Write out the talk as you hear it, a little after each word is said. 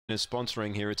is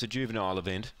sponsoring here. It's a juvenile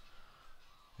event.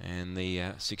 And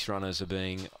the 6 runners are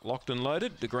being locked and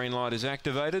loaded. The green light is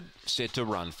activated, set to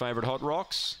run. Favourite Hot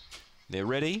Rocks, they're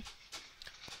ready.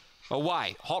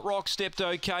 Away. Hot Rocks stepped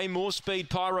okay. More speed,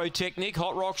 Pyrotechnic.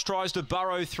 Hot Rocks tries to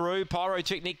burrow through.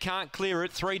 Pyrotechnic can't clear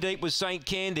it. 3 deep was St.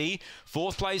 Candy.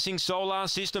 4th placing Solar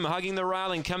System hugging the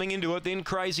railing, coming into it. Then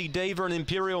Crazy Diva and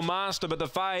Imperial Master. But the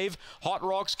fave, Hot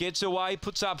Rocks gets away,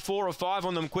 puts up 4 or 5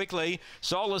 on them quickly.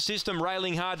 Solar System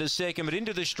railing hard to second, but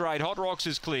into the straight. Hot Rocks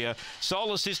is clear.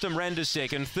 Solar System ran to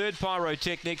second. 3rd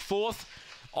Pyrotechnic. 4th,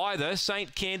 either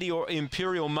St. Candy or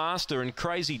Imperial Master, and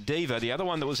Crazy Diva, the other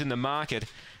one that was in the market,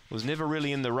 was never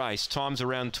really in the race. Times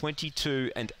around 22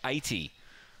 and 80.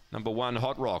 Number 1,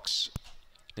 Hot Rocks.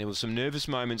 There was some nervous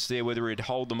moments there whether he'd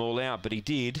hold them all out, but he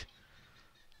did.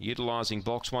 Utilising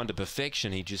box 1 to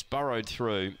perfection, he just burrowed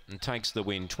through and takes the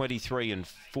win. 23 and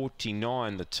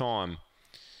 49 the time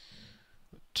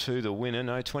to the winner.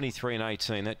 No, 23 and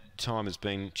 18. That time has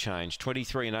been changed.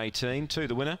 23 and 18 to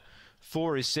the winner.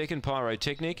 4 is second,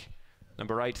 Pyrotechnic.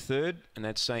 Number 8, third, and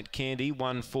that's St. Candy.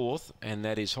 1 fourth, and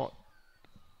that is Hot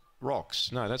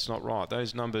Rocks. No, that's not right.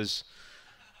 Those numbers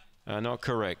are not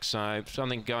correct. So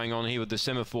something going on here with the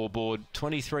semaphore board.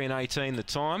 23 and 18 the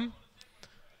time.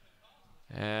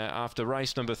 After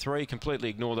race number 3, completely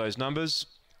ignore those numbers.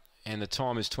 And the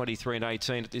time is 23 and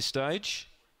 18 at this stage.